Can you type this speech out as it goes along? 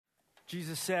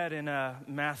Jesus said in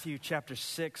Matthew chapter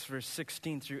 6, verse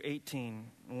 16 through 18,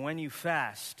 "When you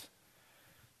fast,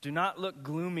 do not look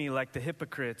gloomy like the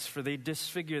hypocrites, for they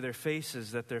disfigure their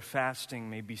faces that their fasting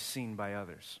may be seen by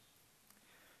others.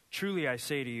 Truly I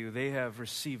say to you, they have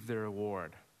received their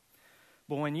reward.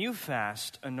 But when you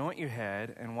fast, anoint your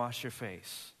head and wash your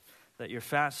face, that your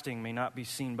fasting may not be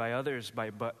seen by others,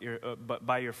 but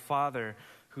by your Father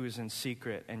who is in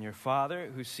secret. And your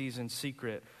Father who sees in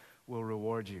secret will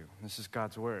reward you." This is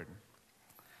God's word.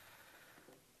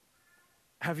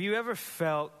 Have you ever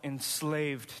felt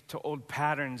enslaved to old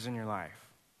patterns in your life?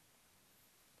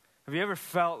 Have you ever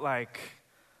felt like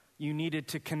you needed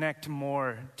to connect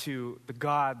more to the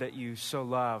God that you so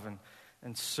love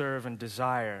and serve and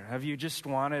desire? Have you just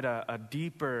wanted a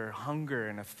deeper hunger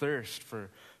and a thirst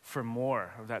for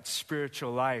more of that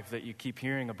spiritual life that you keep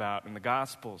hearing about in the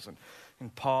Gospels and in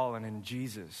Paul and in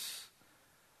Jesus?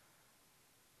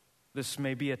 This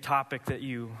may be a topic that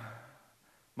you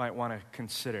might want to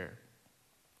consider.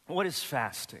 What is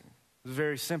fasting? It's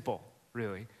very simple,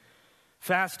 really.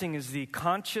 Fasting is the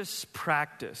conscious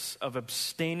practice of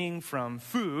abstaining from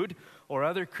food or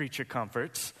other creature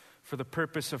comforts for the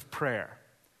purpose of prayer.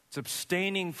 It's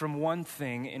abstaining from one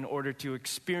thing in order to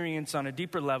experience on a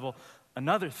deeper level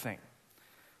another thing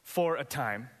for a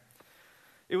time.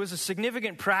 It was a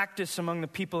significant practice among the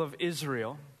people of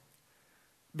Israel.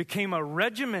 Became a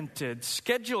regimented,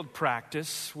 scheduled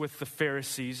practice with the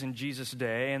Pharisees in Jesus'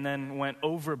 day, and then went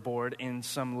overboard in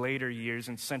some later years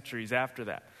and centuries after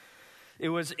that. It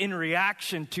was in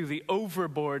reaction to the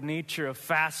overboard nature of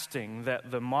fasting that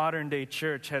the modern day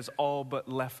church has all but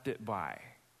left it by.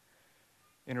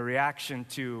 In a reaction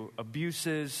to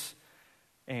abuses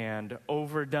and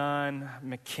overdone,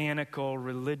 mechanical,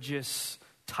 religious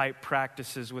type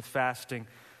practices with fasting,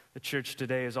 the church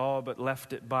today has all but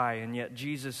left it by, and yet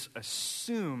Jesus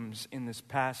assumes in this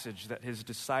passage that his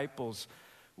disciples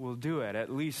will do it,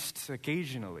 at least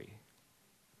occasionally.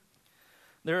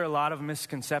 There are a lot of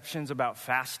misconceptions about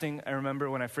fasting. I remember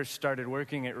when I first started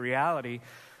working at Reality,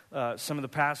 some of the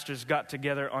pastors got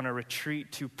together on a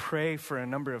retreat to pray for a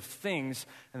number of things,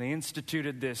 and they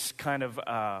instituted this kind of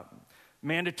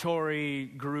mandatory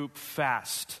group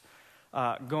fast.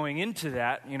 Going into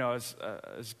that,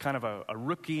 as kind of a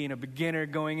rookie and a beginner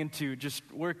going into just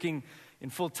working in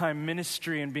full-time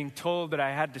ministry and being told that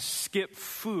I had to skip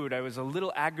food, I was a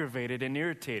little aggravated and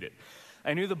irritated.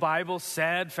 I knew the Bible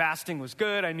said fasting was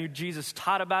good. I knew Jesus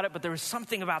taught about it, but there was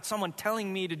something about someone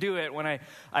telling me to do it when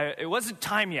it wasn't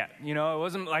time yet. It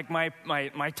wasn't like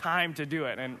my time to do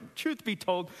it. And truth be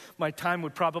told, my time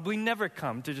would probably never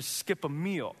come to just skip a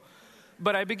meal.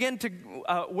 But I began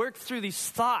to work through these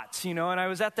thoughts, and I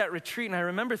was at that retreat, and I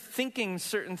remember thinking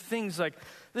certain things like,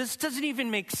 this doesn't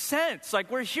even make sense. Like,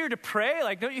 we're here to pray.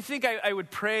 Like, don't you think I would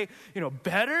pray,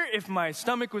 better if my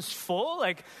stomach was full?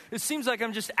 Like, it seems like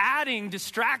I'm just adding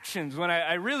distractions when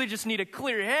I really just need a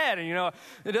clear head. And,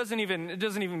 it doesn't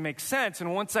even make sense.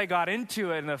 And once I got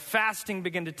into it, and the fasting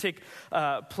began to take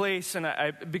place, and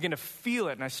I began to feel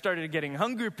it, and I started getting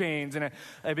hunger pains, and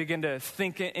I began to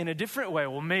think in a different way.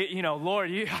 Well, Lord,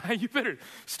 you better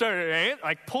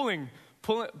start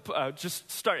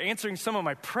just start answering some of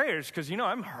my prayers, because,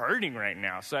 I'm hurting right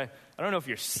now. So I don't know if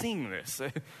you're seeing this.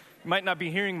 You might not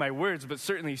be hearing my words, but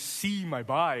certainly see my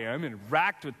body. I'm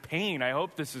racked with pain. I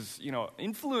hope this is,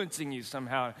 influencing you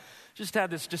somehow. Just had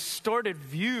this distorted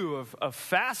view of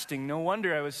fasting. No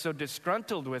wonder I was so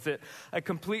disgruntled with it. I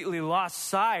completely lost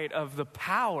sight of the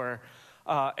power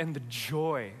and the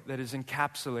joy that is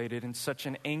encapsulated in such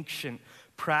an ancient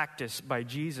practice by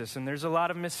Jesus. And there's a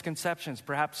lot of misconceptions.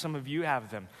 Perhaps some of you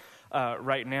have them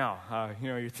right now.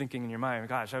 You're thinking in your mind,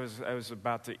 gosh, I was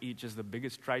about to eat just the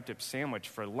biggest tri-tip sandwich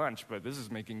for lunch, but this is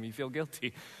making me feel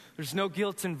guilty. There's no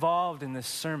guilt involved in this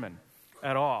sermon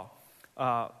at all,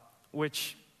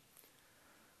 which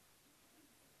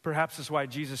perhaps is why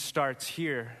Jesus starts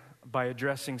here by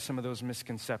addressing some of those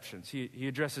misconceptions. He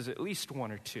addresses at least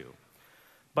one or two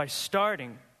by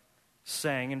starting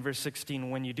saying in verse 16,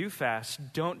 when you do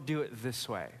fast, don't do it this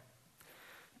way.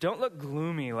 Don't look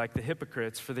gloomy like the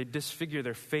hypocrites, for they disfigure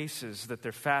their faces that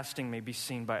their fasting may be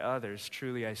seen by others.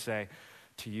 Truly I say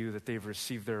to you that they've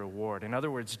received their reward. In other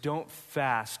words, don't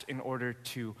fast in order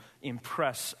to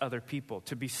impress other people,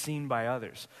 to be seen by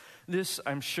others. This,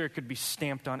 I'm sure, could be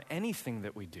stamped on anything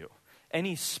that we do.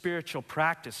 Any spiritual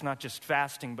practice, not just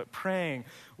fasting, but praying,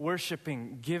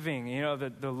 worshiping, giving.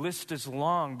 The list is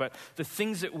long, but the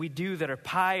things that we do that are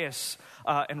pious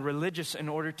and religious in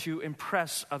order to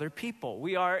impress other people.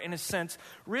 We are, in a sense,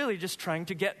 really just trying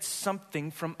to get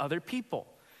something from other people.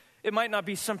 It might not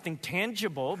be something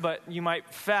tangible, but you might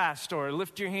fast or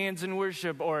lift your hands in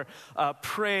worship or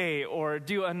pray or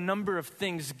do a number of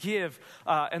things, give.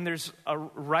 And there's a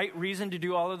right reason to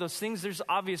do all of those things. There's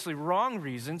obviously wrong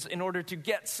reasons in order to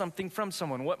get something from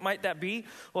someone. What might that be?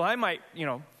 Well, I might,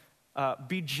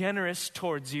 be generous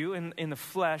towards you in the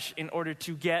flesh in order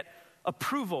to get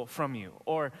approval from you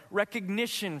or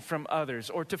recognition from others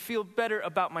or to feel better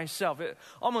about myself. It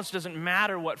almost doesn't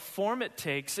matter what form it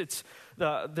takes.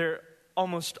 They're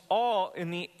almost all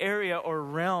in the area or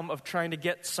realm of trying to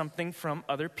get something from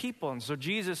other people. And so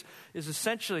Jesus is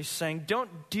essentially saying,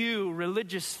 don't do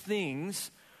religious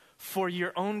things for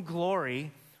your own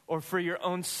glory or for your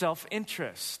own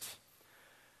self-interest.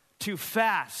 To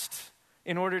fast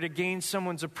in order to gain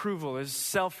someone's approval is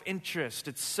self-interest,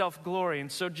 it's self-glory.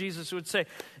 And so Jesus would say,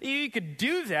 you could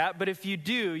do that, but if you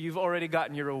do, you've already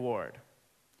gotten your reward.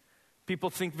 People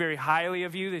think very highly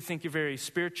of you, they think you're very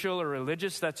spiritual or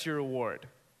religious, that's your reward.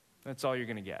 That's all you're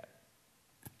going to get.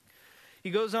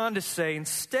 He goes on to say,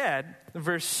 instead,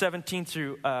 verse 17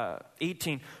 through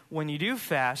 18, when you do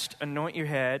fast, anoint your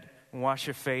head, and wash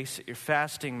your face. Your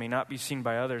fasting may not be seen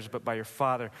by others, but by your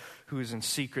Father who is in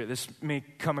secret. This may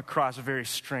come across very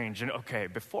strange. And okay,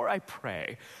 before I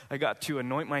pray, I got to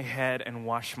anoint my head and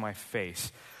wash my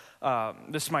face.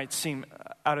 This might seem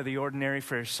out of the ordinary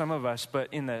for some of us,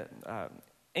 but in the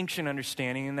ancient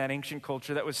understanding, in that ancient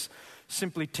culture, that was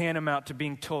simply tantamount to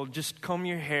being told, just comb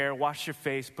your hair, wash your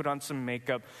face, put on some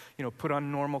makeup, put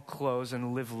on normal clothes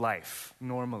and live life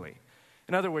normally.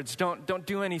 In other words, don't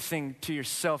do anything to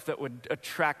yourself that would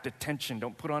attract attention.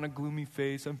 Don't put on a gloomy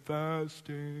face. I'm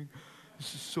fasting.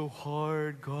 This is so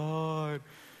hard, God.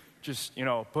 Just,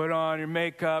 put on your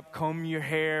makeup, comb your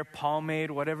hair, pomade,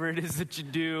 whatever it is that you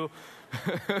do.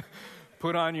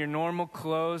 Put on your normal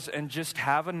clothes and just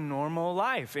have a normal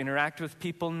life. Interact with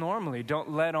people normally.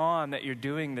 Don't let on that you're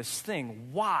doing this thing.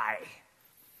 Why?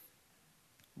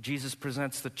 Jesus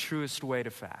presents the truest way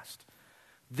to fast.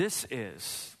 This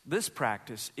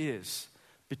practice is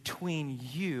between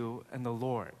you and the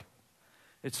Lord.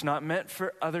 It's not meant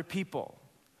for other people.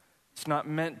 It's not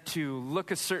meant to look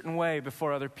a certain way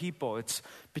before other people. It's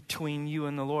between you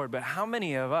and the Lord. But how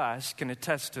many of us can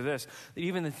attest to this? That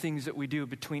even the things that we do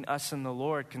between us and the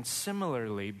Lord can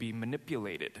similarly be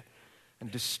manipulated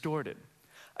and distorted.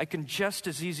 I can just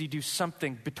as easy do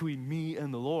something between me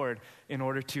and the Lord in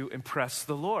order to impress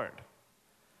the Lord.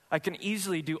 I can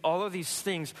easily do all of these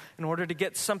things in order to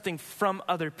get something from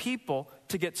other people,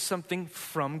 to get something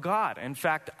from God. In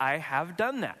fact, I have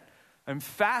done that. I'm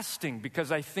fasting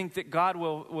because I think that God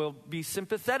will be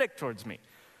sympathetic towards me.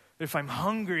 If I'm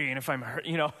hungry and if I'm,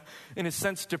 in a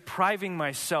sense, depriving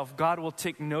myself, God will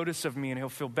take notice of me and he'll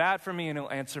feel bad for me and he'll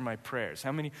answer my prayers.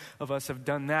 How many of us have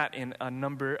done that in a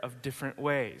number of different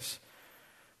ways?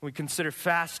 We consider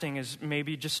fasting as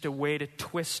maybe just a way to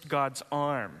twist God's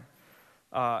arm.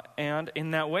 And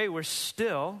in that way, we're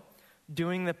still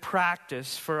doing the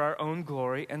practice for our own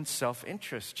glory and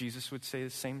self-interest. Jesus would say the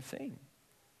same thing.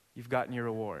 You've gotten your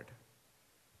reward.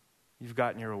 You've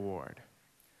gotten your reward.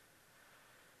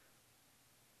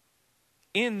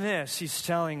 In this, he's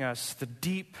telling us the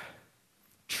deep,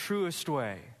 truest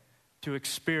way to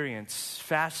experience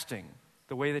fasting,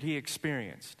 the way that he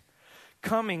experienced.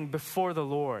 Coming before the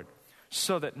Lord,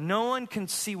 so that no one can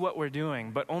see what we're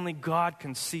doing, but only God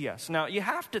can see us. Now, you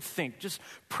have to think, just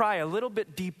pry a little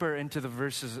bit deeper into the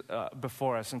verses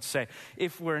before us and say,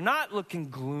 if we're not looking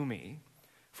gloomy,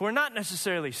 if we're not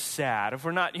necessarily sad, if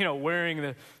we're not,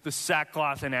 wearing the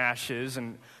sackcloth and ashes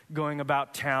and going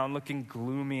about town looking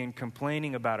gloomy and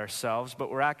complaining about ourselves, but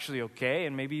we're actually okay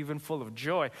and maybe even full of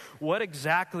joy, what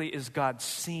exactly is God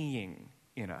seeing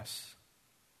in us?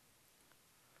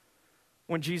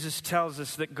 When Jesus tells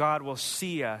us that God will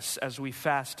see us as we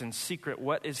fast in secret,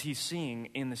 what is he seeing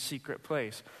in the secret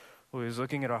place? Well, he's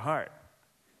looking at our heart.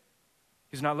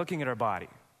 He's not looking at our body.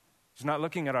 He's not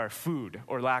looking at our food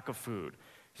or lack of food.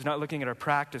 He's not looking at our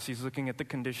practice. He's looking at the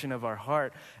condition of our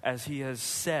heart, as he has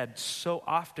said so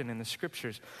often in the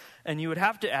scriptures. And you would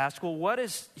have to ask, well, what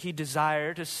does he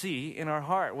desire to see in our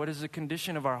heart? What is the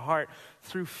condition of our heart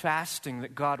through fasting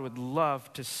that God would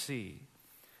love to see?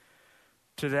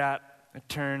 To that, I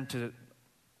turn to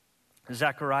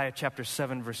Zechariah chapter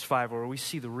 7, verse 5, where we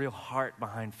see the real heart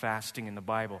behind fasting in the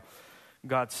Bible.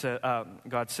 God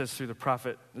says through the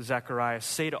prophet Zechariah,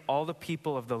 "Say to all the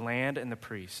people of the land and the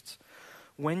priests,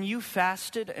 when you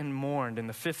fasted and mourned in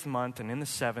the 5th month and in the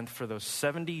 7th for those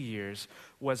 70 years,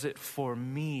 was it for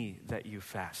me that you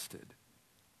fasted?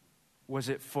 Was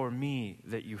it for me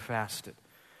that you fasted?"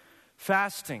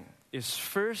 Fasting is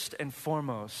first and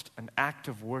foremost an act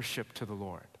of worship to the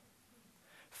Lord.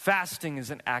 Fasting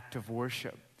is an act of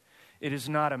worship. It is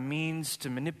not a means to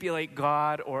manipulate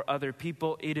God or other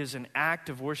people. It is an act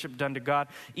of worship done to God,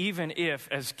 even if,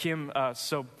 as Kim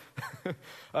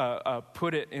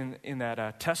put it in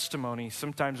that testimony,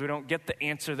 sometimes we don't get the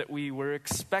answer that we were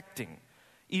expecting.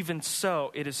 Even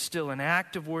so, it is still an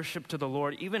act of worship to the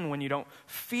Lord, even when you don't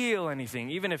feel anything,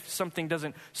 even if something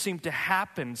doesn't seem to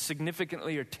happen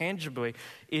significantly or tangibly.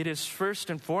 It is first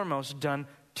and foremost done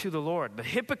to the Lord. The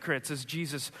hypocrites, as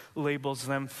Jesus labels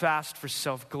them, fast for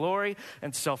self-glory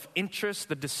and self-interest.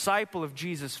 The disciple of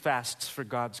Jesus fasts for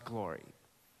God's glory.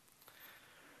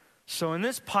 So in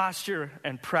this posture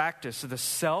and practice, the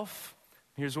self,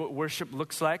 here's what worship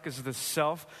looks like, is the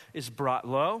self is brought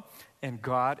low and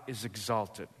God is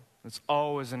exalted. It's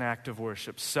always an act of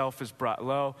worship. Self is brought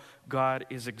low, God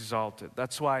is exalted.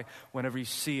 That's why whenever you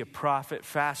see a prophet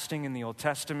fasting in the Old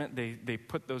Testament, they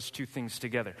put those two things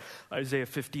together. Isaiah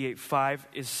 58:5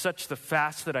 is such the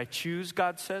fast that I choose,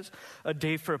 God says, a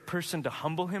day for a person to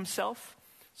humble himself.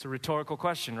 It's a rhetorical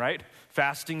question, right?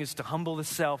 Fasting is to humble the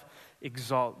self,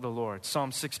 exalt the Lord.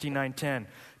 Psalm 69:10,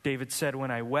 David said,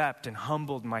 when I wept and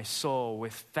humbled my soul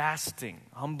with fasting,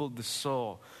 humbled the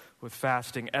soul with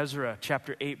fasting. Ezra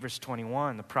chapter 8 verse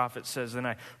 21, the prophet says, then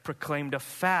I proclaimed a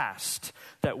fast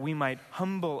that we might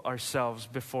humble ourselves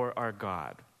before our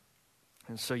God.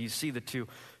 And so you see the two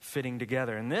fitting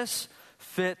together. And this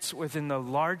fits within the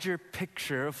larger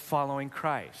picture of following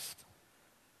Christ,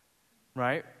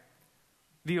 right?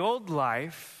 The old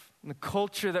life, the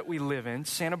culture that we live in,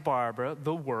 Santa Barbara,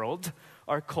 the world,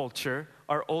 our culture,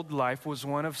 our old life was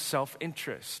one of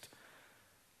self-interest.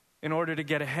 In order to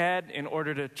get ahead, in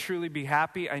order to truly be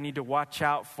happy, I need to watch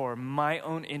out for my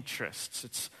own interests.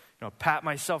 It's, pat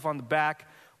myself on the back,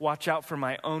 watch out for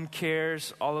my own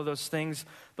cares, all of those things.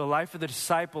 The life of the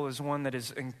disciple is one that is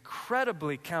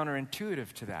incredibly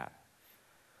counterintuitive to that.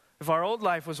 If our old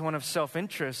life was one of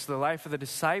self-interest, the life of the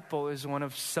disciple is one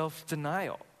of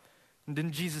self-denial. And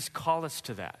didn't Jesus call us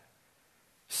to that?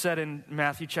 Said in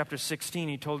Matthew chapter 16,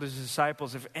 he told his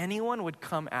disciples, if anyone would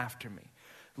come after me,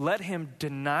 let him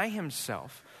deny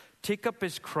himself, take up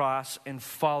his cross, and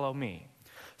follow me.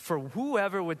 For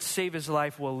whoever would save his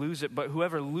life will lose it, but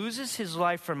whoever loses his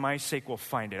life for my sake will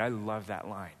find it. I love that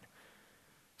line.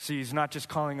 See, he's not just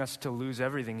calling us to lose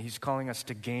everything, he's calling us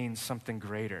to gain something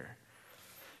greater.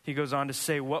 He goes on to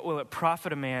say, what will it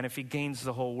profit a man if he gains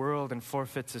the whole world and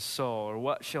forfeits his soul? Or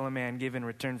what shall a man give in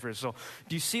return for his soul?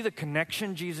 Do you see the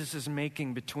connection Jesus is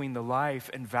making between the life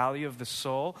and value of the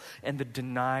soul and the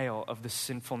denial of the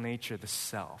sinful nature, the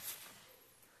self?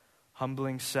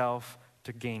 Humbling self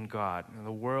to gain God. And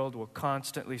the world will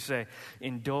constantly say,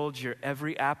 indulge your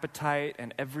every appetite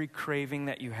and every craving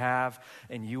that you have,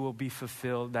 and you will be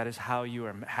fulfilled. That is how you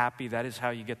are happy. That is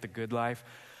how you get the good life.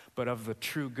 But of the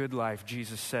true good life,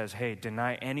 Jesus says, hey,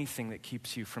 deny anything that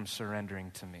keeps you from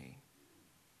surrendering to me.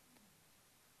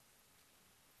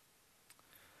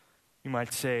 You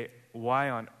might say, why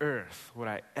on earth would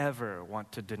I ever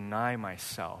want to deny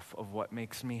myself of what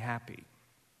makes me happy?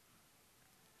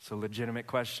 It's a legitimate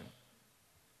question.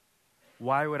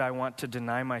 Why would I want to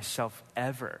deny myself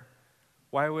ever?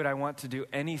 Why would I want to do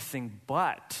anything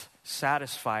but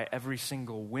satisfy every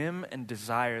single whim and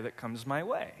desire that comes my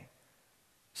way?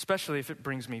 Especially if it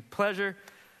brings me pleasure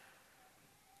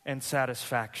and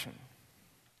satisfaction.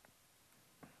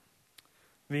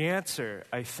 The answer,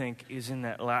 I think, is in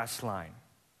that last line.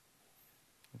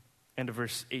 End of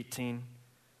verse 18.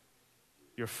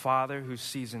 Your Father who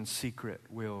sees in secret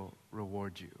will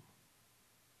reward you.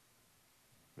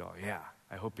 Oh yeah,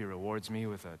 I hope he rewards me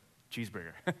with a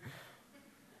cheeseburger.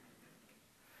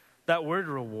 That word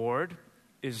reward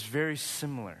is very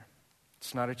similar.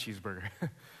 It's not a cheeseburger.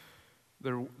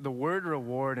 The word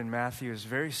reward in Matthew is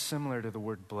very similar to the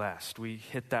word blessed. We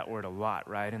hit that word a lot,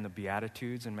 right? In the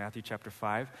Beatitudes in Matthew chapter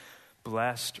 5.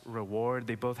 Blessed, reward,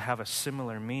 they both have a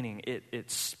similar meaning.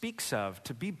 It speaks of,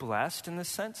 to be blessed in this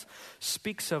sense,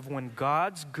 speaks of when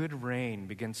God's good reign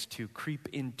begins to creep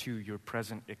into your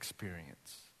present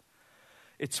experience.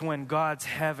 It's when God's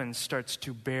heaven starts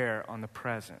to bear on the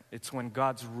present. It's when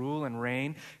God's rule and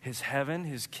reign, his heaven,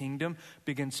 his kingdom,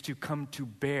 begins to come to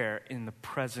bear in the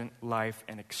present life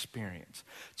and experience.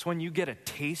 It's when you get a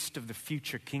taste of the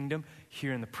future kingdom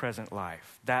here in the present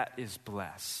life. That is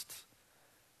blessed.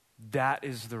 That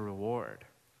is the reward.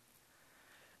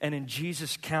 And in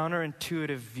Jesus'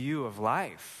 counterintuitive view of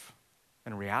life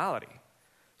and reality,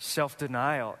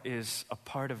 self-denial is a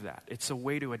part of that. It's a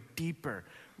way to a deeper,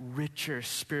 richer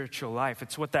spiritual life.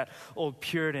 It's what that old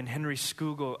Puritan Henry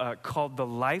Scougal called the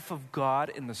life of God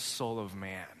in the soul of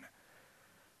man.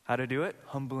 How to do it?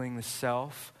 Humbling the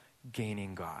self,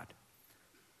 gaining God.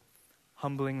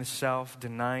 Humbling the self,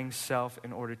 denying self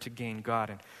in order to gain God.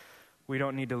 And we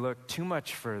don't need to look too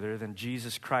much further than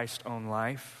Jesus Christ's own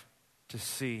life to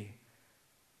see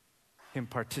him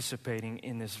participating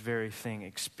in this very thing,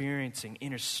 experiencing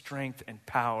inner strength and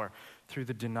power through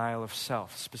the denial of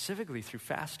self, specifically through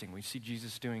fasting. We see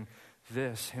Jesus doing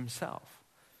this himself.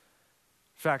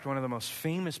 In fact, one of the most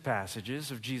famous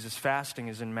passages of Jesus fasting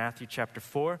is in Matthew chapter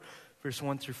 4, verse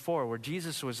 1 through 4, where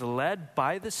Jesus was led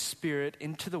by the Spirit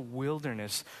into the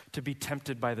wilderness to be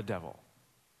tempted by the devil.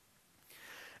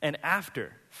 And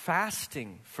after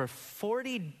fasting for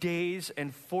 40 days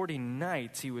and 40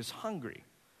 nights, he was hungry.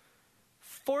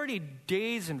 40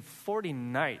 days and 40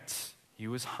 nights, he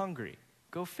was hungry.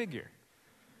 Go figure.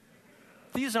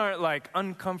 These aren't like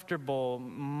uncomfortable,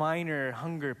 minor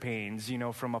hunger pains,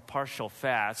 from a partial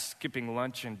fast, skipping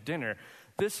lunch and dinner.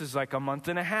 This is like a month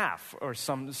and a half or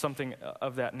something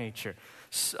of that nature.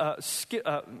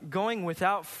 Going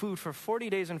without food for 40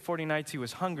 days and 40 nights, he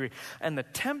was hungry. And the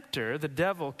tempter, the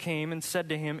devil, came and said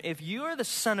to him, "If you are the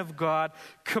Son of God,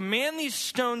 command these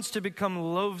stones to become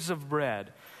loaves of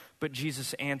bread." But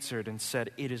Jesus answered and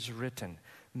said, "It is written,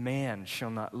 man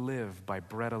shall not live by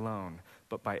bread alone,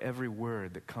 but by every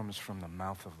word that comes from the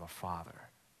mouth of the Father."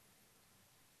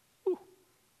 Whew.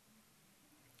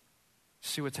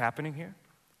 See what's happening here?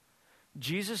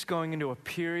 Jesus going into a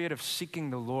period of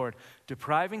seeking the Lord,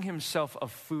 depriving himself of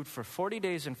food for 40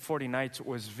 days and 40 nights,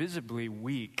 was visibly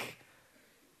weak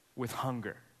with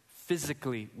hunger,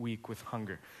 physically weak with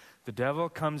hunger. The devil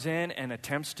comes in and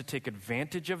attempts to take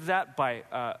advantage of that by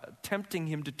tempting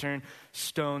him to turn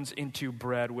stones into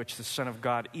bread, which the Son of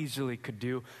God easily could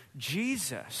do.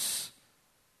 Jesus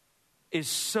is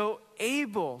so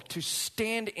able to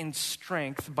stand in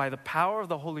strength by the power of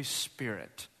the Holy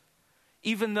Spirit,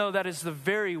 even though that is the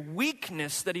very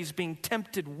weakness that he's being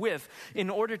tempted with, in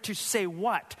order to say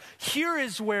what? Here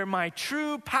is where my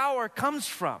true power comes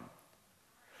from.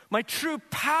 My true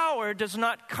power does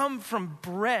not come from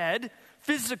bread,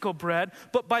 physical bread,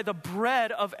 but by the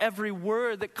bread of every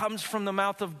word that comes from the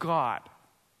mouth of God.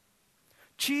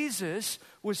 Jesus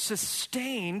was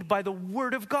sustained by the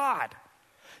Word of God.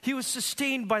 He was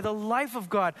sustained by the life of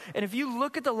God. And if you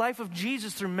look at the life of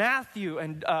Jesus through Matthew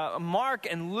and Mark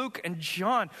and Luke and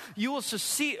John, you will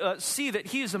see that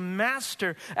he is a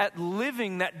master at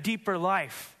living that deeper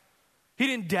life. He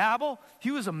didn't dabble.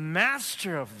 He was a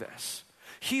master of this.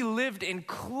 He lived in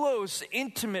close,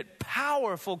 intimate,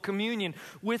 powerful communion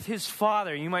with his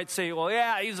Father. You might say, well,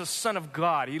 yeah, he's a son of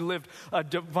God. He lived a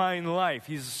divine life.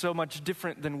 He's so much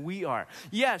different than we are.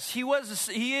 Yes, he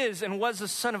is and was a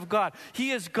son of God.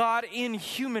 He is God in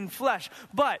human flesh.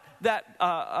 But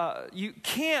that you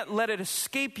can't let it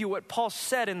escape you what Paul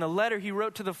said in the letter he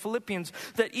wrote to the Philippians,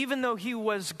 that even though he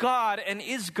was God and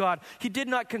is God, he did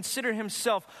not consider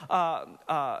himself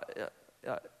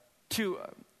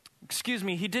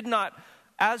he did not,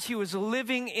 as he was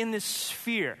living in this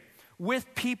sphere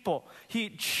with people, he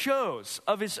chose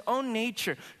of his own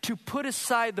nature to put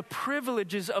aside the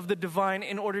privileges of the divine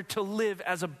in order to live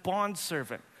as a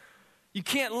bondservant. You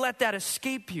can't let that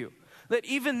escape you. That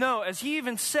even though, as he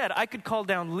even said, I could call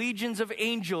down legions of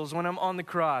angels when I'm on the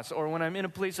cross or when I'm in a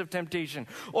place of temptation,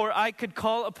 or I could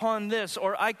call upon this,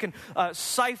 or I can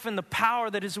siphon the power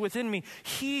that is within me.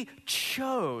 He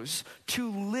chose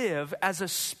to live as a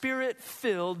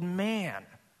Spirit-filled man.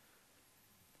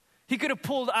 He could have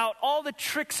pulled out all the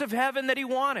tricks of heaven that he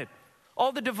wanted,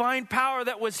 all the divine power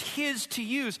that was his to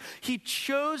use. He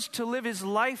chose to live his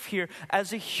life here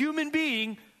as a human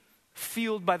being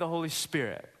fueled by the Holy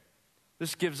Spirit.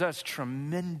 This gives us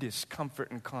tremendous comfort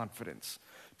and confidence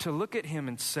to look at him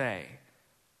and say,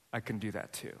 I can do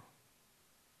that too.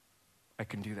 I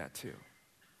can do that too.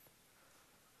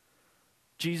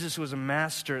 Jesus was a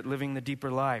master at living the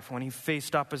deeper life when he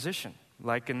faced opposition.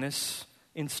 Like in this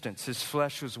instance, his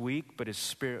flesh was weak, but his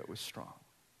spirit was strong.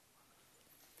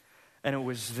 And it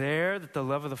was there that the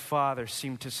love of the Father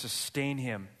seemed to sustain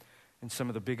him in some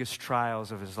of the biggest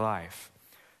trials of his life.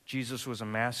 Jesus was a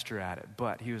master at it,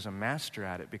 but he was a master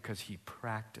at it because he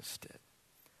practiced it.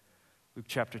 Luke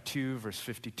chapter 2, verse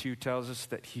 52 tells us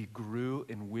that he grew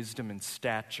in wisdom and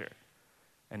stature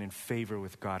and in favor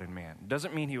with God and man. It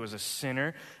doesn't mean he was a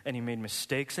sinner and he made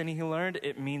mistakes and he learned.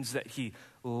 It means that he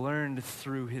learned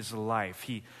through his life.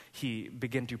 He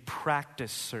began to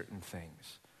practice certain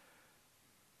things.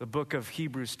 The book of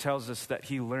Hebrews tells us that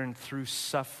he learned through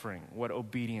suffering what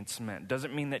obedience meant.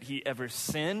 Doesn't mean that he ever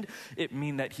sinned. It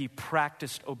means that he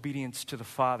practiced obedience to the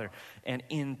Father, and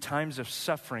in times of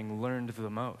suffering learned the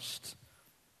most.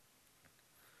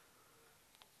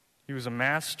 He was a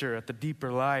master at the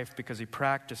deeper life because he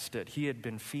practiced it. He had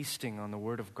been feasting on the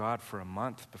Word of God for a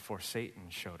month before Satan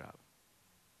showed up.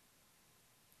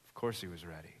 Of course he was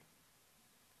ready.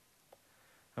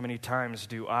 How many times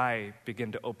do I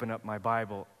begin to open up my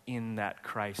Bible in that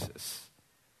crisis,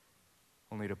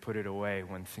 only to put it away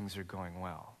when things are going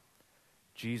well?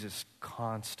 Jesus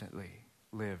constantly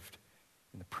lived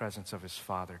in the presence of his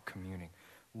Father, communing.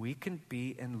 We can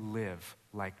be and live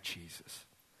like Jesus.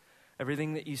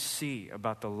 Everything that you see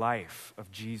about the life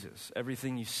of Jesus,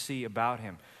 everything you see about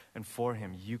him and for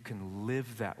him, you can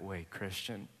live that way,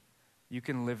 Christian. You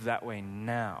can live that way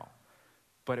now.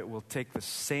 But it will take the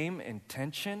same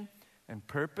intention and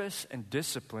purpose and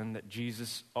discipline that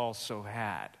Jesus also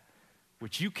had,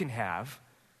 which you can have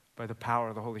by the power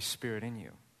of the Holy Spirit in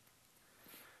you.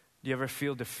 Do you ever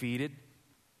feel defeated?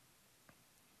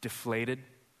 Deflated?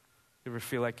 You ever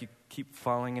feel like you keep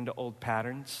falling into old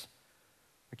patterns?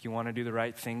 Like you want to do the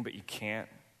right thing, but you can't?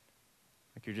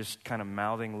 Like you're just kind of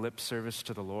mouthing lip service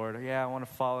to the Lord. Yeah, I want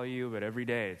to follow you, but every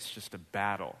day it's just a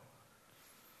battle.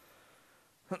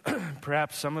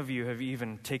 Perhaps some of you have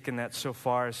even taken that so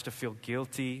far as to feel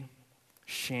guilty,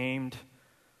 shamed,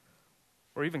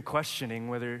 or even questioning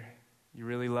whether you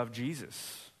really love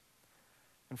Jesus.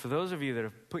 And for those of you that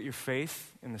have put your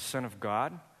faith in the Son of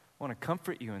God, I want to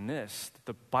comfort you in this, that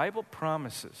the Bible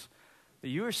promises that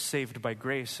you are saved by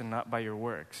grace and not by your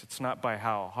works. It's not by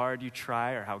how hard you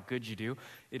try or how good you do.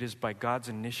 It is by God's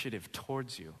initiative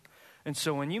towards you. And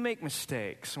so when you make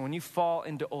mistakes, when you fall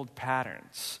into old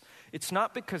patterns, it's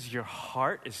not because your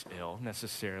heart is ill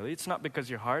necessarily. It's not because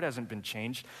your heart hasn't been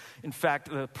changed. In fact,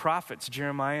 the prophets,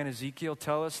 Jeremiah and Ezekiel,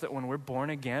 tell us that when we're born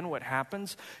again, what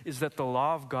happens is that the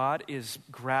law of God is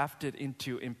grafted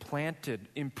into,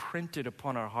 imprinted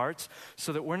upon our hearts,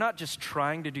 so that we're not just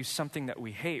trying to do something that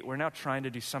we hate. We're now trying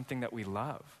to do something that we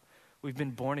love. We've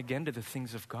been born again to the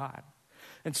things of God.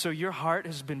 And so your heart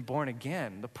has been born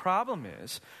again. The problem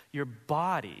is your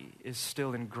body is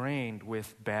still ingrained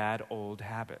with bad old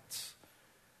habits.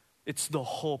 It's the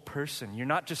whole person. You're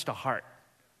not just a heart.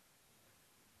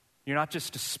 You're not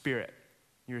just a spirit.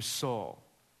 You're a soul.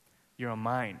 You're a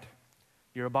mind.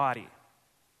 You're a body.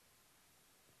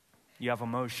 You have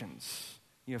emotions.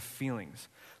 You have feelings.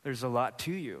 There's a lot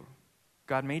to you.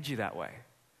 God made you that way.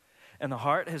 And the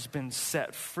heart has been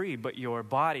set free, but your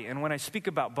body. And when I speak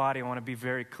about body, I want to be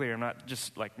very clear. I'm not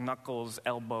just like knuckles,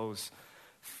 elbows,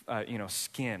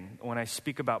 skin. When I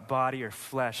speak about body or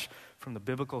flesh from the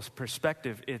biblical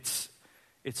perspective, it's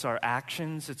our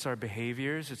actions, it's our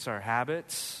behaviors, it's our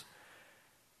habits,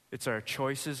 it's our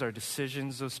choices, our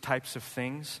decisions, those types of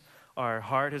things. Our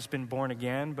heart has been born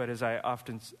again, but as I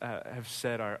often have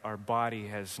said, our body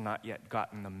has not yet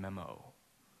gotten the memo.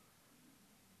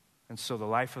 And so the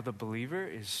life of the believer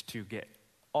is to get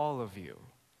all of you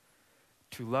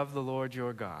to love the Lord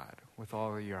your God with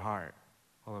all of your heart,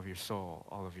 all of your soul,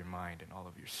 all of your mind, and all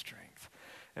of your strength.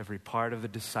 Every part of the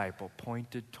disciple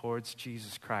pointed towards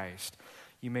Jesus Christ.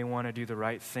 You may want to do the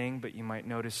right thing, but you might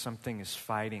notice something is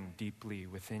fighting deeply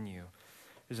within you.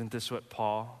 Isn't this what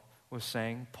Paul was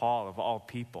saying? Paul, of all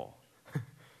people,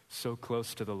 so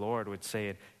close to the Lord, would say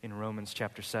it in Romans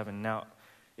chapter 7. Now,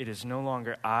 it is no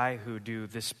longer I who do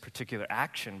this particular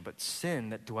action, but sin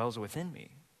that dwells within me.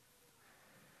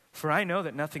 For I know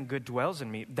that nothing good dwells in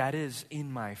me, that is,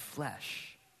 in my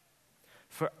flesh.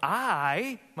 For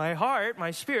I, my heart,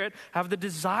 my spirit, have the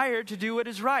desire to do what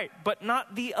is right, but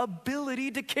not the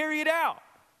ability to carry it out.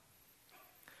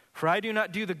 For I do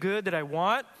not do the good that I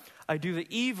want, I do the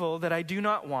evil that I do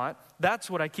not want. That's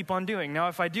what I keep on doing. Now,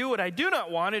 if I do what I do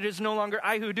not want, it is no longer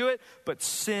I who do it, but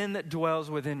sin that dwells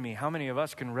within me. How many of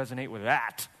us can resonate with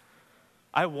that?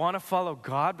 I want to follow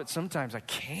God, but sometimes I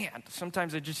can't.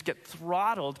 Sometimes I just get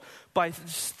throttled by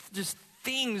just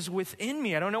things within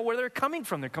me. I don't know where they're coming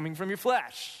from. They're coming from your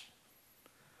flesh.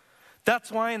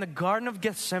 That's why in the Garden of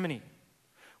Gethsemane,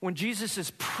 when Jesus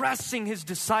is pressing his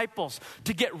disciples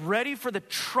to get ready for the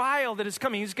trial that is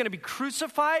coming, he's going to be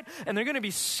crucified and they're going to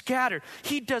be scattered.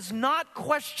 He does not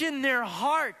question their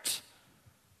heart.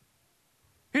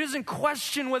 He doesn't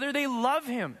question whether they love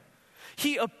him.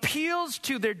 He appeals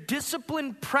to their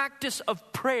disciplined practice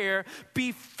of prayer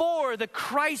before the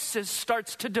crisis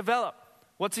starts to develop.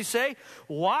 What's he say?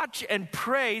 Watch and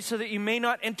pray so that you may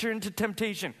not enter into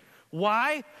temptation.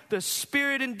 Why? The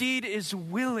spirit indeed is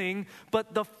willing,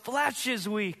 but the flesh is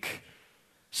weak.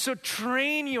 So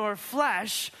train your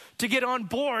flesh to get on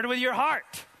board with your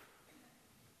heart.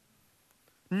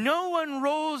 No one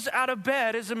rolls out of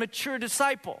bed as a mature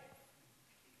disciple.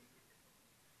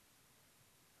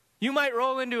 You might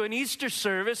roll into an Easter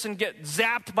service and get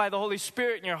zapped by the Holy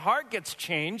Spirit and your heart gets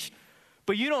changed,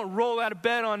 but you don't roll out of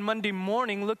bed on Monday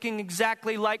morning looking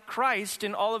exactly like Christ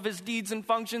in all of his deeds and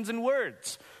functions and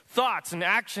words, thoughts and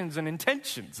actions and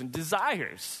intentions and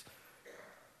desires.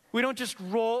 We don't just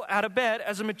roll out of bed.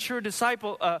 As a mature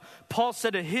disciple, Paul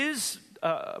said to his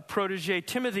protege,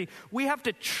 Timothy, we have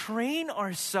to train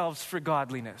ourselves for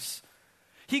godliness.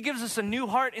 He gives us a new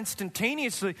heart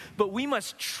instantaneously, but we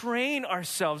must train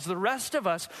ourselves, the rest of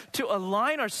us, to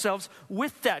align ourselves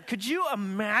with that. Could you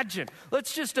imagine?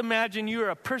 Let's just imagine you're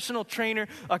a personal trainer.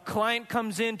 A client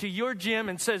comes into your gym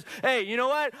and says, hey, you know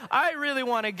what? I really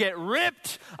want to get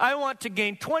ripped. I want to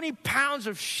gain 20 pounds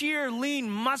of sheer lean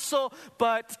muscle,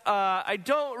 but I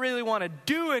don't really want to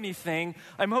do anything.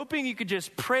 I'm hoping you could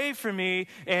just pray for me,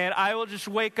 and I will just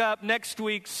wake up next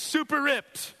week super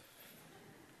ripped.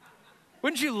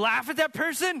 Wouldn't you laugh at that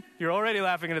person? You're already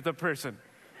laughing at the person.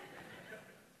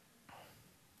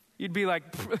 You'd be like,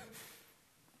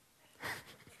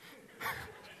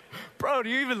 bro, do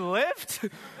you even lift?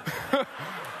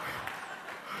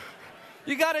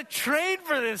 You got to train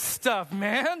for this stuff,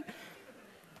 man.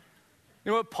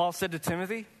 You know what Paul said to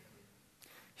Timothy?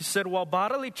 He said, while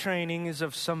bodily training is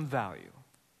of some value.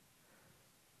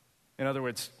 In other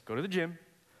words, go to the gym.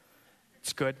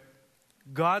 It's good.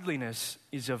 Godliness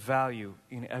is of value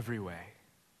in every way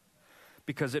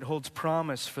because it holds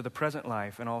promise for the present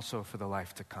life and also for the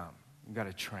life to come. You've got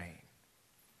to train.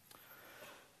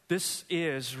 This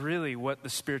is really what the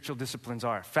spiritual disciplines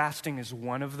are. Fasting is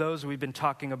one of those. We've been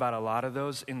talking about a lot of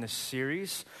those in this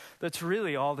series. That's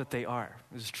really all that they are,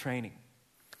 is training.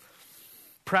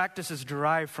 Practice is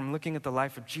derived from looking at the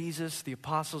life of Jesus, the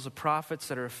apostles, the prophets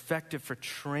that are effective for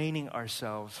training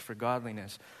ourselves for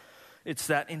godliness. It's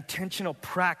that intentional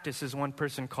practice, as one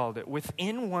person called it,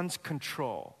 within one's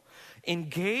control,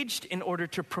 engaged in order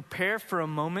to prepare for a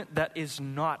moment that is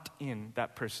not in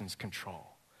that person's control.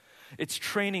 It's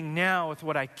training now with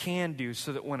what I can do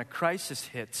so that when a crisis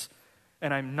hits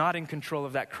and I'm not in control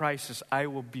of that crisis, I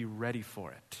will be ready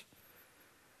for it.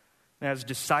 As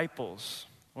disciples,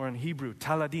 or in Hebrew,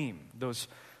 taladim, those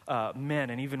men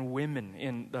and even women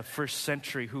in the first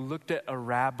century who looked at a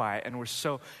rabbi and were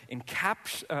so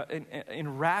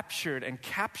enraptured and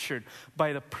captured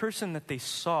by the person that they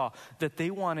saw that they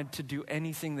wanted to do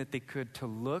anything that they could to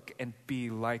look and be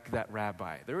like that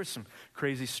rabbi. There were some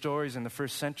crazy stories in the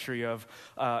first century of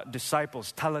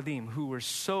disciples, taladim, who were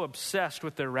so obsessed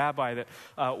with their rabbi that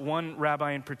one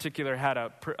rabbi in particular had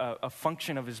a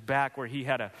function of his back where he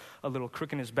had a little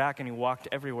crook in his back and he walked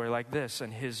everywhere like this,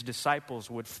 and his disciples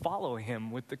would follow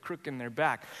him with the crook in their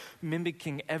back,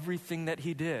 mimicking everything that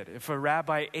he did. If a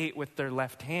rabbi ate with their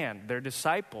left hand, their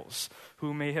disciples,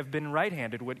 who may have been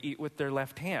right-handed, would eat with their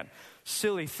left hand.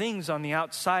 Silly things on the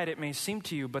outside, it may seem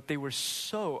to you, but they were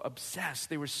so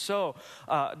obsessed. They were so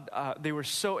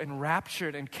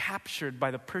enraptured and captured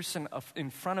by the person in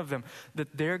front of them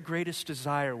that their greatest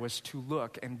desire was to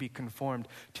look and be conformed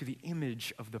to the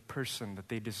image of the person that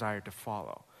they desired to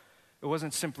follow. It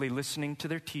wasn't simply listening to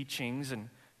their teachings and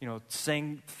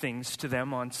saying things to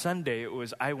them on Sunday. It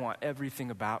was, I want everything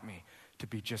about me to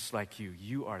be just like you.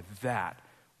 You are that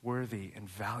worthy and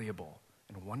valuable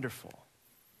and wonderful.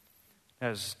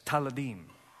 As taladim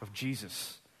of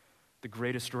Jesus, the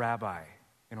greatest rabbi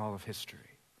in all of history.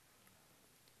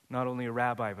 Not only a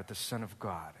rabbi, but the Son of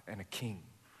God and a king.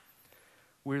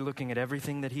 We're looking at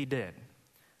everything that he did,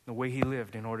 the way he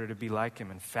lived in order to be like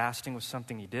him, and fasting was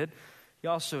something he did. He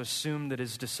also assumed that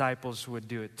his disciples would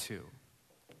do it too.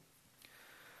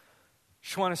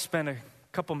 Just want to spend a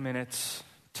couple minutes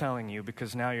telling you,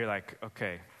 because now you're like,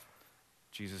 okay,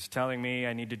 Jesus is telling me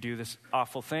I need to do this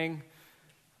awful thing,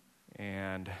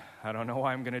 and I don't know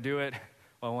why I'm going to do it.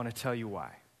 Well, I want to tell you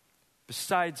why.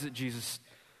 Besides that Jesus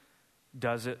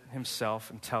does it himself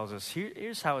and tells us,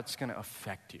 here's how it's going to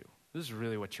affect you. This is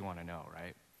really what you want to know,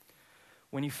 right?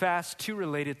 When you fast, two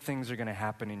related things are going to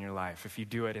happen in your life if you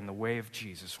do it in the way of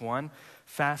Jesus. One,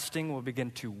 fasting will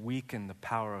begin to weaken the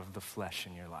power of the flesh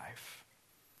in your life.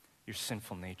 Your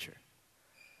sinful nature,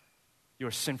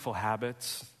 your sinful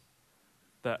habits,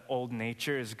 the old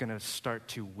nature is going to start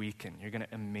to weaken. You're going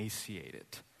to emaciate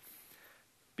it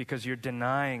because you're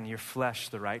denying your flesh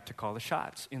the right to call the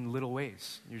shots in little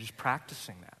ways. You're just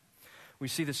practicing that. We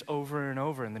see this over and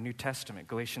over in the New Testament.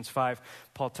 Galatians 5,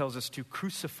 Paul tells us to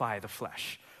crucify the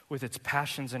flesh with its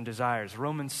passions and desires.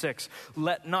 Romans 6,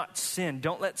 let not sin,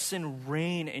 don't let sin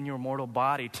reign in your mortal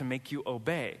body to make you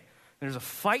obey. There's a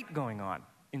fight going on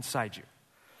inside you.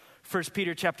 1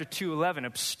 Peter chapter 2:11,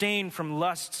 abstain from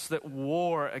lusts that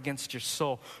war against your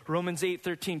soul. Romans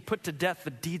 8:13, put to death the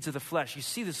deeds of the flesh. You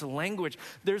see this language.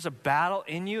 There's a battle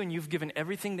in you, and you've given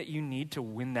everything that you need to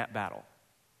win that battle.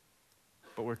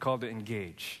 But we're called to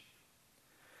engage.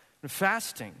 And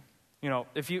fasting You know,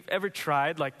 if you've ever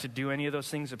tried like to do any of those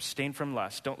things, abstain from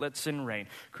lust, don't let sin reign,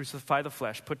 crucify the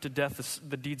flesh, put to death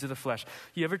the deeds of the flesh.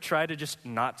 You ever try to just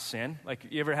not sin? Like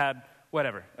you ever had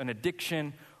whatever, an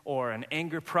addiction or an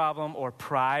anger problem or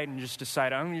pride and just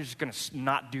decide, I'm just going to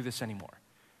not do this anymore.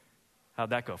 How'd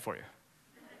that go for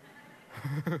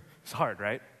you? It's hard,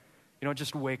 right? You don't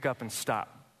just wake up and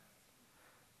stop.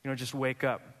 You don't just wake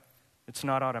up. It's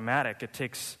not automatic. It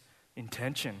takes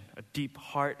intention, a deep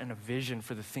heart and a vision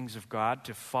for the things of God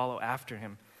to follow after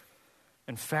him.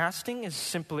 And fasting is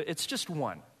simply, it's just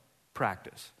one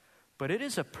practice, but it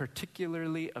is a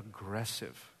particularly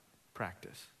aggressive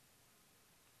practice.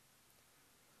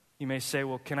 You may say,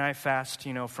 well, can I fast,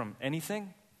 from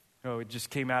anything? Oh, it just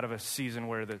came out of a season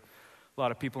where a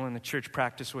lot of people in the church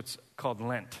practice what's called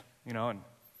Lent, and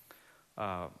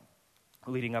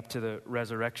leading up to the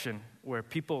resurrection, where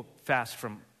people fast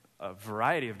from a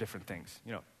variety of different things.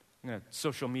 I'm going to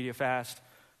social media fast.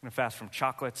 I'm going to fast from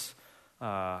chocolates.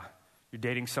 You're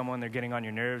dating someone, they're getting on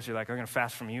your nerves. You're like, I'm going to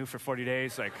fast from you for 40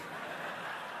 days. Like,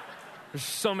 there's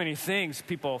so many things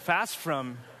people fast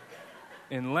from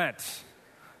in Lent.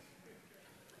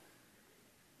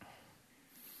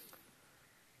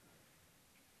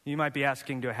 You might be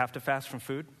asking, do I have to fast from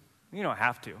food? You don't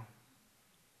have to.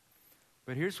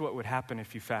 But here's what would happen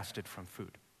if you fasted from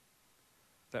food.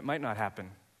 That might not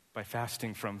happen by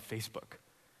fasting from Facebook.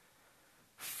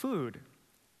 Food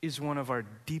is one of our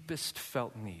deepest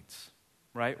felt needs,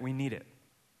 right? We need it.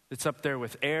 It's up there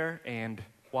with air and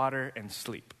water and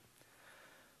sleep.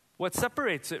 What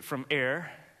separates it from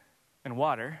air and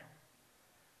water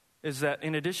is that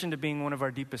in addition to being one of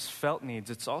our deepest felt needs,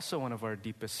 it's also one of our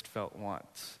deepest felt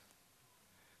wants.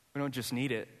 We don't just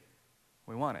need it,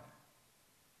 we want it.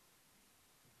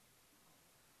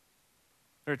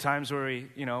 There are times where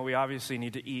we obviously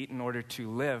need to eat in order to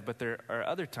live, but there are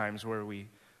other times where we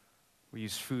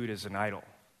use food as an idol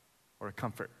or a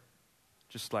comfort,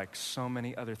 just like so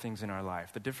many other things in our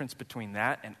life. The difference between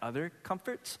that and other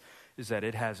comforts is that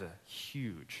it has a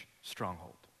huge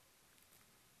stronghold.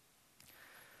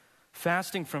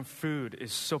 Fasting from food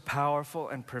is so powerful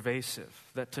and pervasive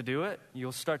that to do it,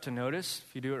 you'll start to notice,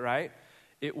 if you do it right,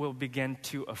 it will begin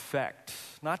to affect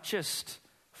not just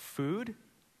food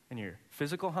and your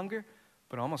physical hunger,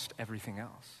 but almost everything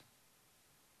else.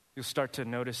 You'll start to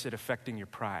notice it affecting your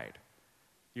pride,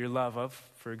 your love of,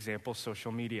 for example,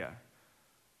 social media,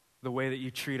 the way that you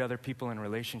treat other people in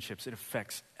relationships. It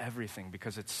affects everything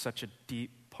because it's such a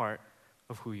deep part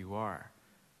of who you are.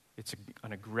 It's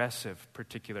an aggressive,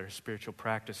 particular spiritual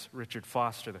practice. Richard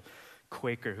Foster, the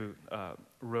Quaker who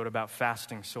wrote about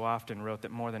fasting so often, wrote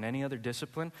that more than any other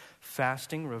discipline,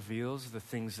 fasting reveals the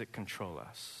things that control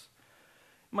us.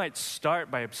 You might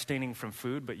start by abstaining from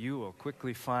food, but you will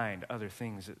quickly find other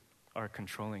things that are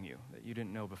controlling you that you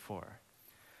didn't know before.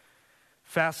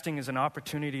 Fasting is an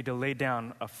opportunity to lay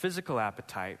down a physical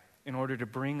appetite in order to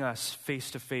bring us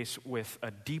face to face with a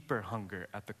deeper hunger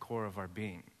at the core of our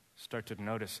being. Start to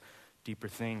notice deeper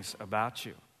things about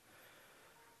you.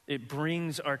 It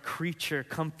brings our creature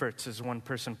comforts, as one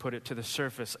person put it, to the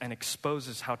surface and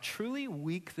exposes how truly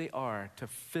weak they are to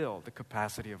fill the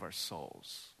capacity of our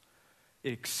souls.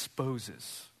 It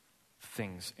exposes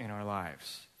things in our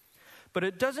lives. But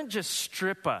it doesn't just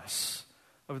strip us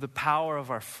of the power of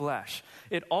our flesh.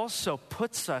 It also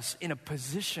puts us in a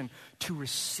position to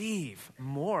receive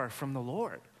more from the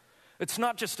Lord. It's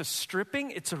not just a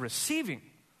stripping, it's a receiving.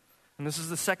 And this is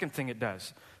the second thing it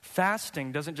does.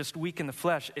 Fasting doesn't just weaken the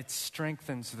flesh, it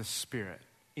strengthens the spirit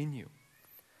in you.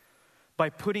 By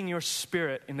putting your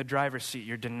spirit in the driver's seat,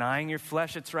 you're denying your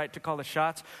flesh its right to call the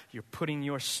shots. You're putting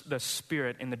the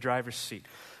spirit in the driver's seat.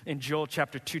 In Joel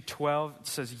chapter 2:12, it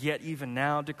says, "Yet even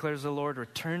now, declares the Lord,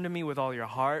 return to me with all your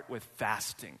heart with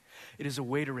fasting." It is a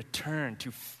way to return,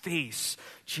 to face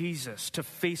Jesus, to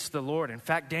face the Lord. In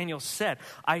fact, Daniel said,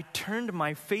 I turned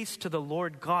my face to the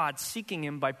Lord God, seeking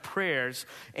him by prayers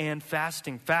and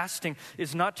fasting. Fasting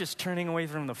is not just turning away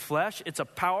from the flesh, it's a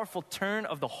powerful turn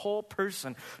of the whole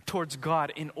person towards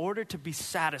God in order to be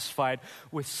satisfied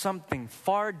with something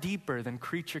far deeper than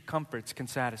creature comforts can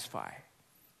satisfy.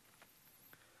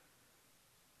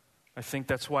 I think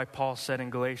that's why Paul said in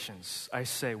Galatians, I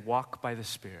say, walk by the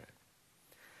Spirit,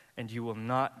 and you will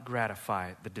not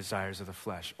gratify the desires of the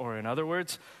flesh. Or in other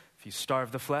words, if you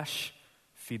starve the flesh,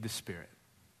 feed the Spirit.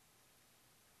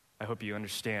 I hope you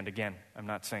understand. Again, I'm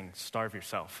not saying starve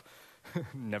yourself,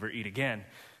 never eat again.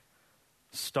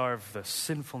 Starve the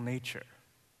sinful nature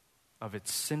of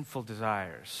its sinful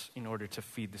desires in order to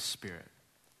feed the Spirit.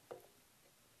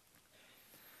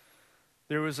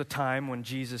 There was a time when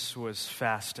Jesus was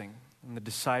fasting, and the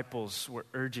disciples were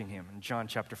urging him in John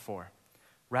chapter 4.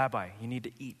 Rabbi, you need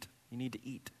to eat. You need to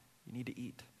eat. You need to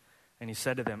eat. And he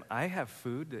said to them, I have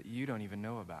food that you don't even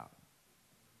know about.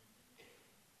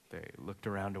 They looked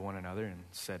around to one another and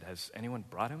said, has anyone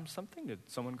brought him something? Did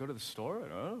someone go to the store? I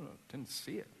don't know. Didn't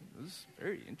see it. This is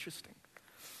very interesting.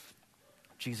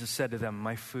 Jesus said to them,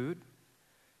 my food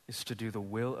is to do the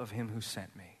will of him who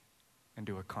sent me and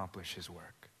to accomplish his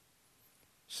work.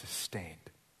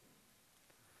 Sustained.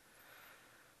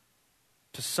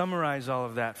 To summarize all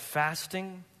of that,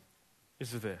 fasting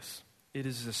is this. It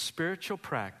is a spiritual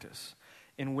practice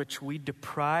in which we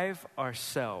deprive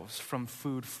ourselves from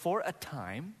food for a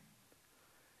time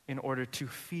in order to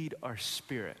feed our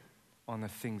spirit on the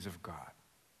things of God.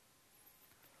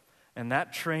 And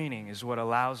that training is what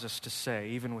allows us to say,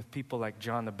 even with people like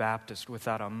John the Baptist,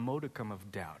 without a modicum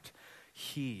of doubt,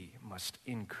 he must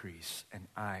increase and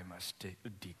I must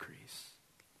decrease.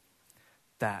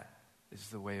 That is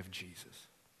the way of Jesus.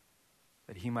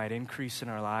 That he might increase in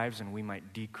our lives and we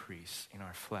might decrease in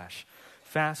our flesh.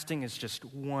 Fasting is just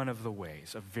one of the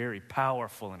ways, a very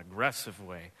powerful and aggressive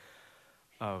way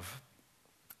of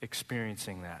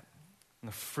experiencing that. And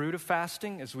the fruit of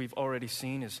fasting, as we've already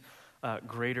seen, is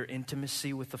greater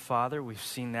intimacy with the Father. We've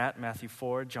seen that, Matthew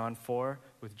 4, John 4,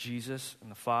 with Jesus and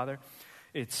the Father.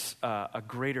 It's a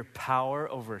greater power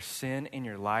over sin in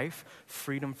your life,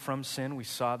 freedom from sin. We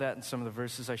saw that in some of the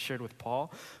verses I shared with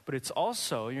Paul. But it's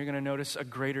also, you're going to notice, a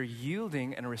greater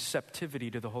yielding and receptivity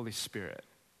to the Holy Spirit.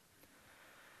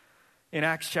 In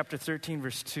Acts chapter 13,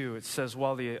 verse 2, it says,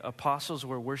 while the apostles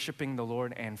were worshiping the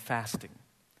Lord and fasting,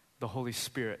 the Holy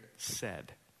Spirit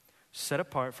said, set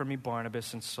apart for me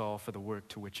Barnabas and Saul for the work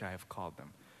to which I have called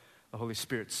them. The Holy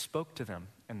Spirit spoke to them,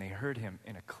 and they heard him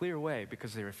in a clear way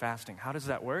because they were fasting. How does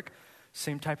that work?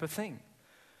 Same type of thing.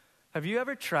 Have you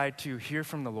ever tried to hear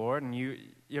from the Lord, and you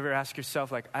ever ask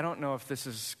yourself, like, I don't know if this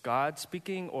is God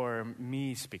speaking or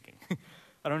me speaking.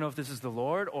 I don't know if this is the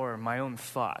Lord or my own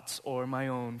thoughts or my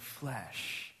own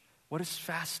flesh. What is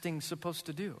fasting supposed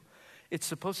to do? It's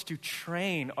supposed to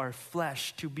train our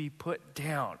flesh to be put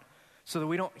down, so that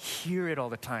we don't hear it all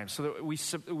the time, so that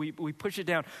we push it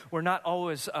down. We're not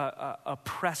always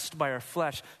oppressed by our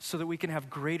flesh, so that we can have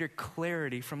greater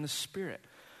clarity from the Spirit.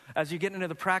 As you get into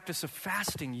the practice of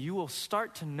fasting, you will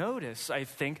start to notice, I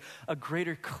think, a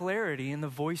greater clarity in the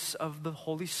voice of the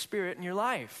Holy Spirit in your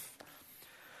life.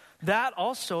 That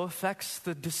also affects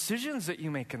the decisions that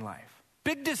you make in life.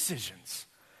 Big decisions.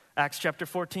 Acts chapter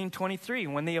 14, 23,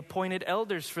 when they appointed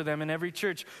elders for them in every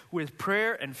church, with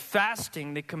prayer and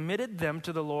fasting, they committed them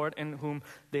to the Lord in whom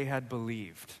they had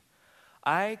believed.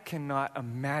 I cannot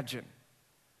imagine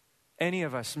any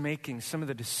of us making some of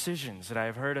the decisions that I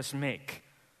have heard us make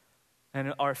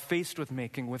and are faced with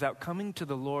making without coming to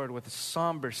the Lord with a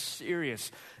somber,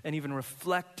 serious, and even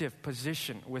reflective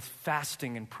position with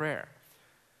fasting and prayer.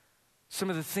 Some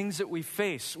of the things that we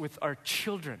face with our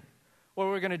children, what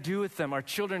we're going to do with them, our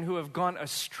children who have gone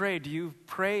astray. Do you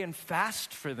pray and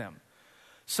fast for them?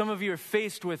 Some of you are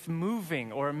faced with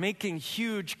moving or making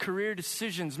huge career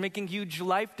decisions, making huge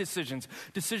life decisions,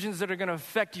 decisions that are going to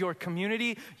affect your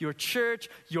community, your church,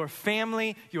 your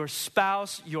family, your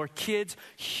spouse, your kids.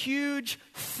 Huge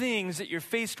things that you're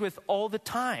faced with all the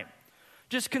time.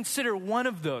 Just consider one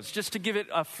of those, just to give it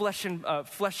a flesh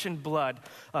and blood,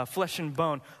 flesh and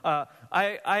bone.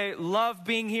 I love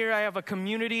being here. I have a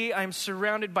community. I'm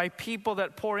surrounded by people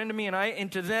that pour into me and I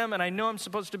into them, and I know I'm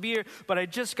supposed to be here, but I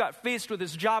just got faced with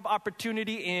this job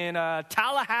opportunity in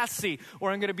Tallahassee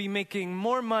where I'm going to be making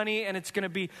more money and it's going to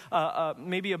be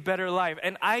maybe a better life.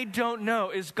 And I don't know,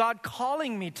 is God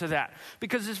calling me to that?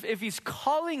 Because if he's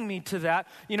calling me to that,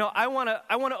 I want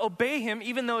to obey him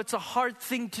even though it's a hard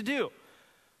thing to do.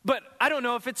 But I don't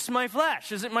know if it's my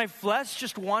flesh. Is it my flesh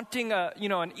just wanting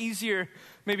an easier,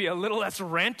 maybe a little less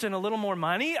rent and a little more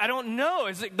money? I don't know.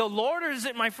 Is it the Lord or is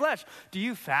it my flesh? Do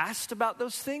you fast about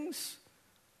those things?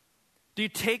 Do you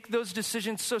take those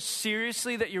decisions so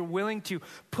seriously that you're willing to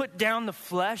put down the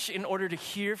flesh in order to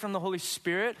hear from the Holy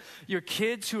Spirit? Your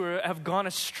kids who have gone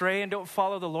astray and don't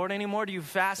follow the Lord anymore, do you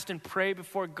fast and pray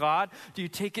before God? Do you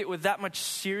take it with that much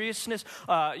seriousness?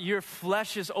 Your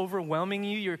flesh is overwhelming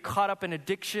you. You're caught up in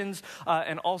addictions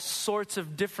and all sorts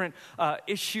of different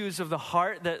issues of the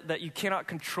heart that you cannot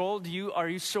control. Are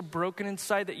you so broken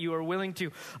inside that you are willing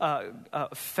to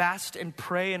fast and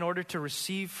pray in order to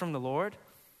receive from the Lord?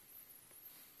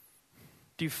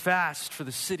 Do you fast for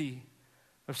the city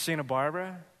of Santa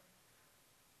Barbara?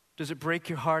 Does it break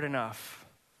your heart enough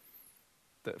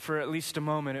that for at least a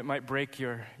moment it might break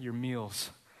your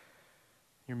meals,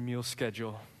 your meal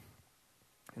schedule?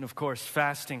 And of course,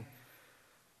 fasting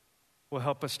will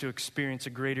help us to experience a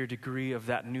greater degree of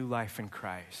that new life in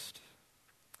Christ.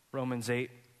 Romans 8,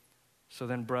 So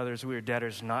then, brothers, we are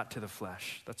debtors not to the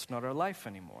flesh. That's not our life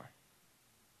anymore.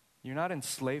 You're not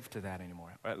enslaved to that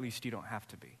anymore, or at least you don't have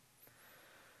to be.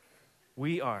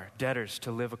 We are debtors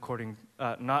to live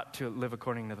not to live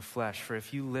according to the flesh. For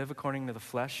if you live according to the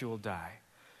flesh, you will die.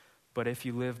 But if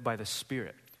you live by the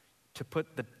Spirit, to put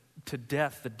to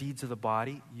death the deeds of the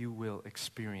body, you will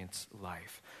experience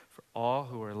life. For all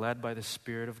who are led by the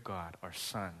Spirit of God are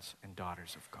sons and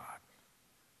daughters of God.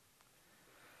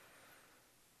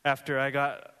 After I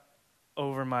got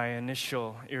over my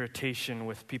initial irritation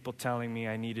with people telling me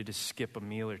I needed to skip a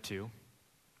meal or two,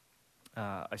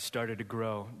 I started to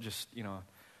grow,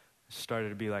 started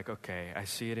to be like, okay, I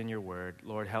see it in your word.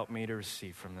 Lord, help me to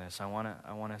receive from this. I want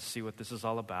to see what this is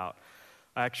all about.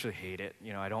 I actually hate it.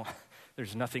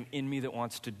 There's nothing in me that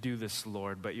wants to do this,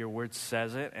 Lord, but your word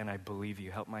says it, and I believe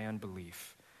you. Help my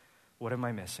unbelief. What am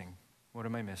I missing? What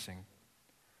am I missing?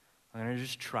 I'm going to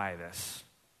just try this.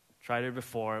 Tried it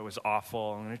before. It was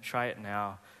awful. I'm going to try it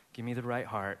now. Give me the right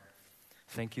heart.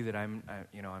 Thank you that I'm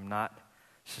not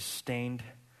sustained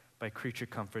by creature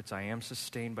comforts. I am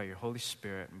sustained by your Holy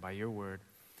Spirit and by your word.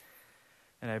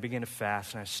 And I began to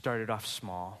fast, and I started off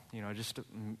small, just a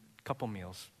couple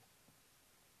meals.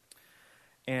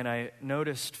 And I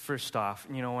noticed, first off,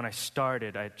 when I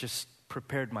started, I just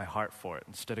prepared my heart for it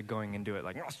instead of going into it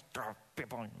like, stop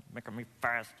people making me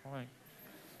fast.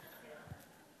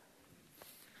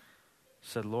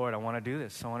 Said, Lord, I want to do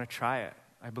this. I want to try it.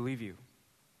 I believe you.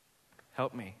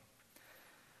 Help me.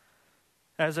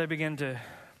 As I began to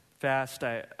fast,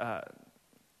 that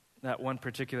one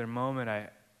particular moment,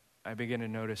 I began to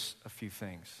notice a few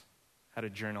things. Had a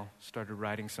journal, started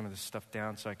writing some of this stuff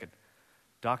down so I could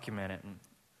document it, and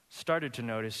started to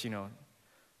notice,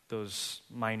 those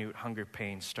minute hunger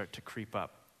pains start to creep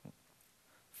up.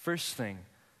 First thing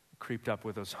that creeped up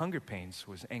with those hunger pains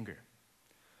was anger.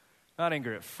 Not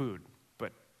anger at food,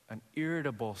 but an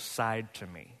irritable side to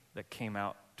me that came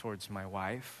out towards my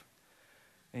wife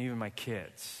and even my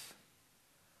kids.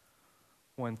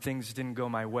 When things didn't go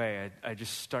my way, I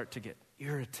just start to get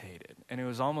irritated. And it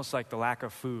was almost like the lack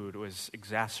of food was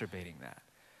exacerbating that.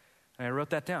 And I wrote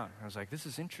that down. I was like, this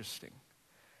is interesting.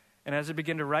 And as I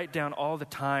began to write down all the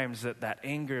times that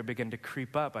anger began to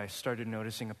creep up, I started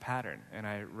noticing a pattern. And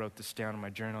I wrote this down in my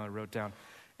journal. I wrote down,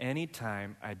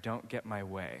 anytime I don't get my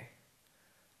way,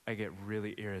 I get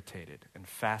really irritated. And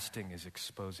fasting is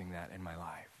exposing that in my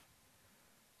life.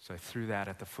 So I threw that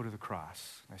at the foot of the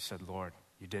cross. I said, Lord,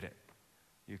 you did it.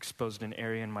 You exposed an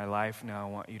area in my life. Now I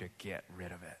want you to get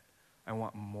rid of it. I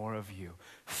want more of you.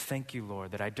 Thank you,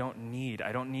 Lord, that I don't need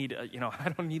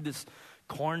this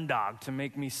corn dog to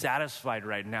make me satisfied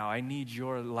right now. I need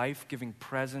your life-giving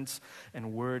presence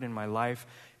and word in my life.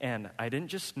 And I didn't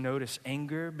just notice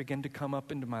anger begin to come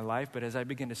up into my life, but as I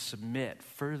began to submit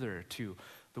further to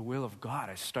the will of God,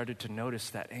 I started to notice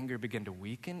that anger begin to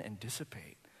weaken and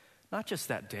dissipate. Not just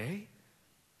that day,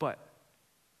 but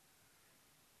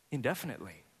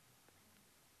indefinitely.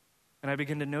 And I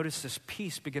began to notice this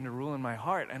peace begin to rule in my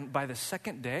heart. And by the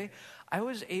second day, I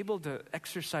was able to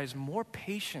exercise more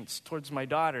patience towards my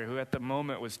daughter, who at the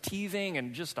moment was teething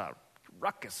and just a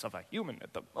ruckus of a human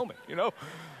at the moment,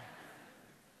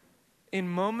 In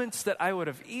moments that I would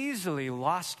have easily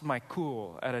lost my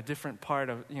cool at a different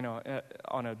part of,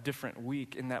 on a different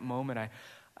week, in that moment,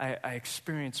 I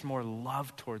experienced more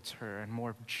love towards her and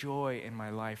more joy in my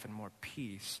life and more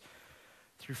peace.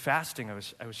 Through fasting,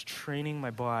 I was training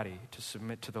my body to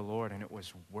submit to the Lord, and it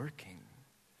was working.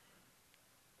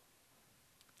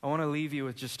 I want to leave you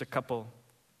with just a couple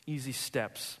easy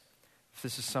steps if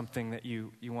this is something that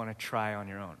you want to try on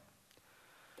your own.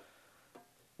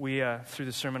 We, through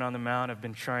the Sermon on the Mount, have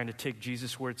been trying to take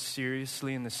Jesus' words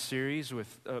seriously in this series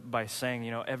by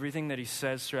saying, everything that he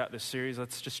says throughout the series,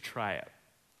 let's just try it.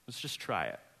 Let's just try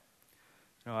it.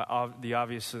 The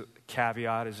obvious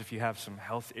caveat is if you have some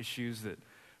health issues that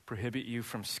prohibit you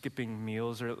from skipping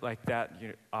meals or like that,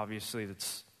 obviously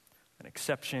that's an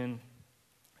exception.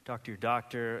 Talk to your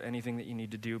doctor, anything that you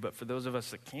need to do. But for those of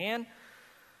us that can,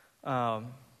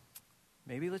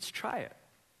 maybe let's try it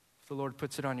if the Lord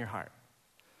puts it on your heart.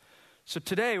 So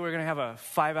today we're going to have a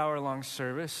 5-hour-long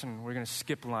service, and we're going to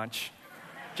skip lunch.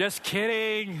 Just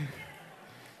kidding.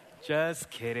 Just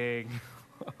kidding.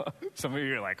 Some of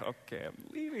you are like, okay, I'm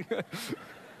leaving.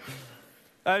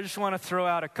 I just want to throw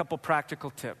out a couple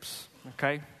practical tips,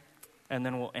 okay? And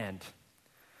then we'll end.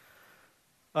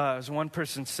 As one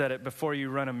person said it, before you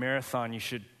run a marathon, you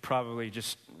should probably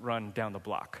just run down the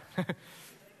block.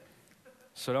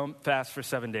 So don't fast for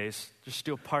 7 days. Just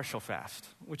do a partial fast,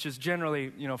 which is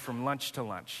generally, from lunch to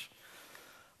lunch.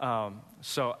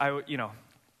 So I would,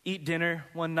 eat dinner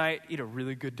one night, eat a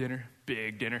really good dinner,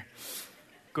 big dinner.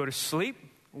 go to sleep,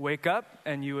 wake up,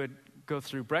 and you would go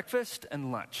through breakfast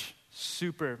and lunch.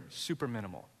 Super, super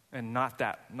minimal and not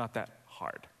that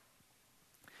hard.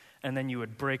 And then you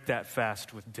would break that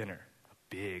fast with dinner.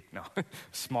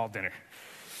 Small dinner.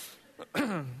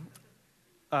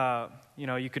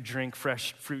 You could drink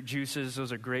fresh fruit juices.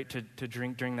 Those are great to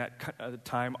drink during that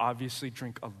time. Obviously,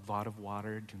 drink a lot of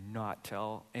water. Do not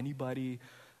tell anybody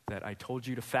that I told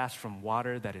you to fast from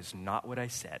water. That is not what I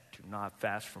said. Do not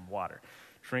fast from water.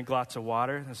 Drink lots of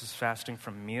water. This is fasting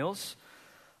from meals.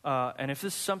 And if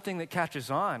this is something that catches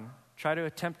on, try to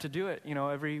attempt to do it,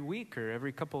 every week or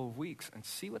every couple of weeks and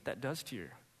see what that does to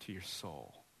your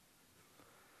soul.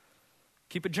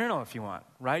 Keep a journal if you want.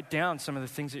 Write down some of the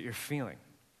things that you're feeling.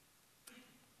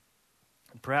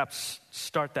 And perhaps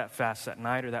start that fast that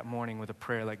night or that morning with a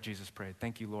prayer like Jesus prayed.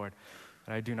 Thank you, Lord,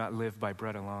 that I do not live by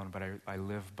bread alone, but I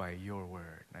live by your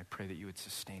word. And I pray that you would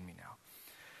sustain me now.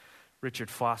 Richard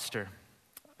Foster,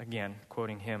 again,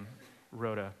 quoting him,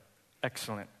 wrote an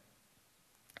excellent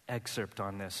excerpt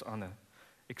on this, on the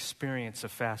experience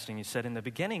of fasting. He said, in the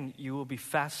beginning, you will be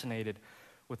fascinated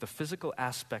with the physical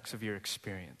aspects of your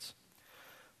experience.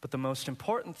 But the most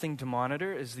important thing to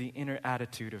monitor is the inner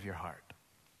attitude of your heart.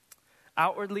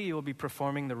 Outwardly, you will be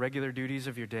performing the regular duties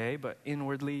of your day, but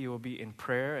inwardly, you will be in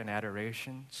prayer and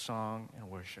adoration, song and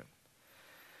worship.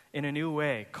 In a new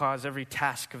way, cause every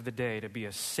task of the day to be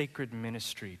a sacred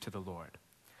ministry to the Lord.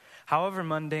 However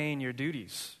mundane your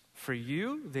duties, for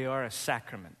you, they are a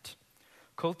sacrament.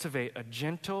 Cultivate a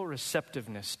gentle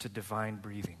receptiveness to divine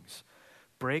breathings.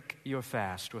 Break your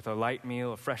fast with a light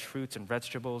meal of fresh fruits and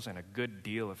vegetables and a good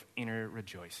deal of inner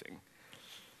rejoicing.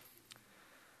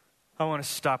 I want to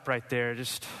stop right there,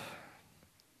 just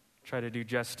try to do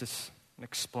justice and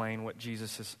explain what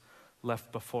Jesus has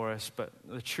left before us. But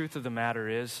the truth of the matter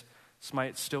is, this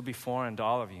might still be foreign to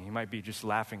all of you. You might be just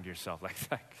laughing to yourself like,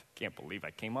 I can't believe I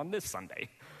came on this Sunday.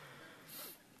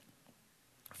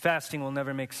 Fasting will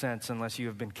never make sense unless you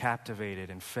have been captivated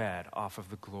and fed off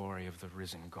of the glory of the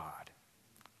risen God,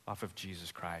 off of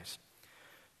Jesus Christ.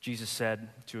 Jesus said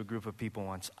to a group of people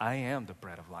once, I am the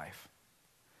bread of life.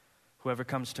 Whoever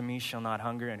comes to me shall not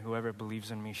hunger, and whoever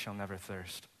believes in me shall never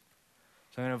thirst.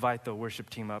 So I'm going to invite the worship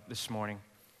team up this morning.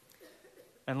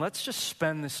 And let's just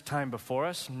spend this time before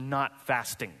us not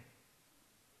fasting,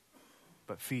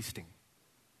 but feasting.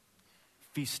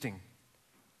 Feasting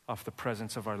off the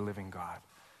presence of our living God.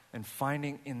 And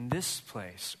finding in this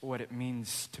place what it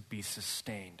means to be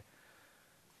sustained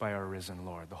by our risen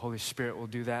Lord. The Holy Spirit will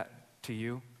do that to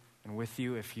you and with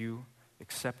you if you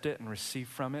accept it and receive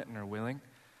from it and are willing.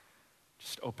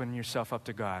 Just open yourself up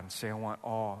to God and say, I want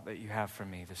all that you have for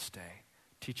me this day.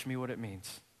 Teach me what it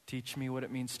means. Teach me what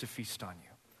it means to feast on you.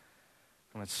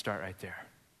 And let's start right there.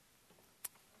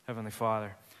 Heavenly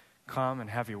Father, come and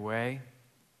have your way.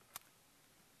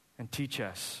 And teach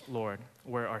us, Lord,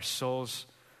 where our souls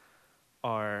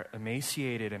are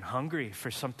emaciated and hungry for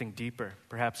something deeper.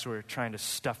 Perhaps we're trying to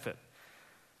stuff it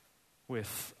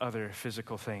with other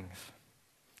physical things,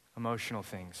 emotional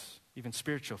things, even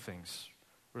spiritual things,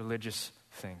 religious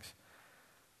things.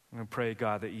 I'm going to pray,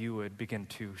 God, that you would begin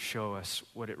to show us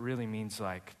what it really means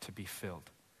like to be filled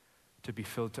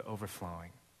to overflowing.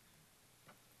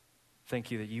 Thank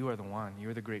you that you are the one.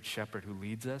 You are the great shepherd who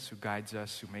leads us, who guides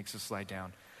us, who makes us lie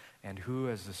down, and who,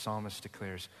 as the psalmist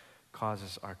declares,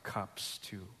 causes our cups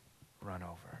to run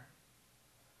over.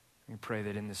 We pray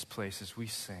that in this place as we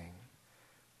sing,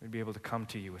 we'd be able to come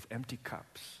to you with empty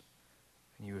cups,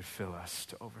 and you would fill us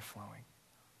to overflowing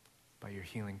by your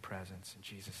healing presence. In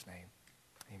Jesus' name,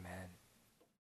 amen.